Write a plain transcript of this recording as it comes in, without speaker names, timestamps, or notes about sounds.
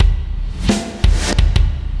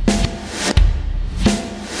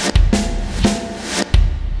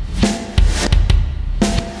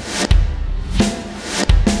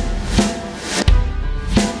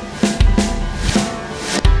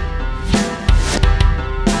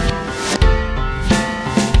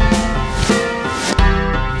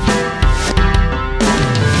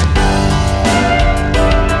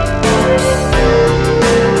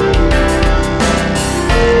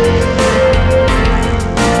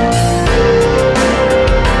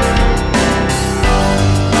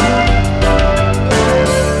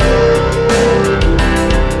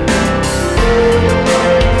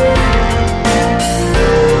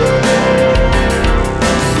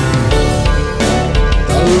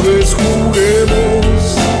vez juguemos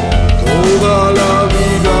toda la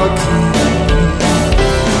vida aquí.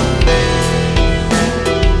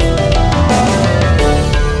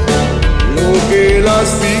 Lo que la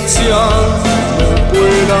asfixia no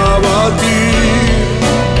pueda batir,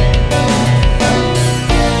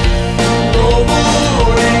 no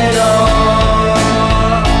morirá.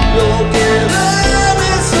 Lo que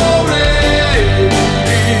debe sobrevivir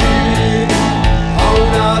a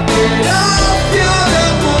una terapia de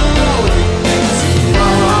amor intensiva.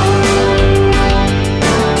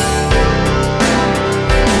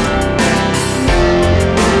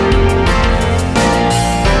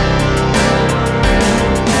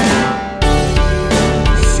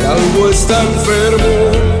 Si algo está enfermo,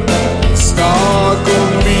 está con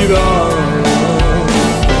vida.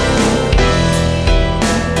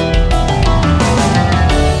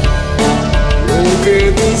 Lo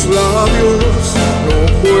que tus labios no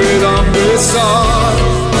puedan besar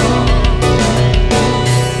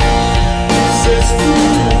se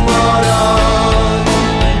esfumará.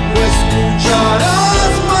 No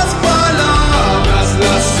escucharás más palabras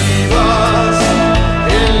lascivas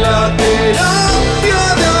en la terapia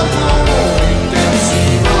de amor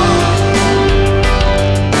intensiva.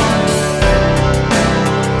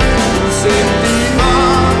 Intensiva.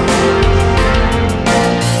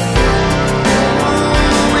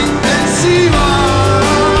 Intensiva.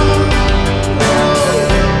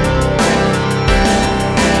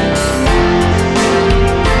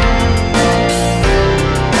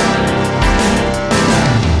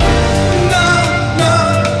 Na, na,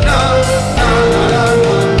 na, na, na,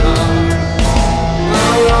 na,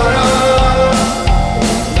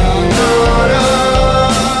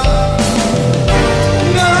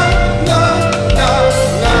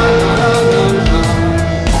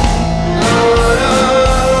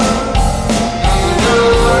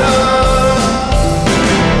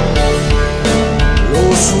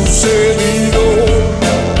 lo sucedido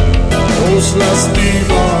nos lastima.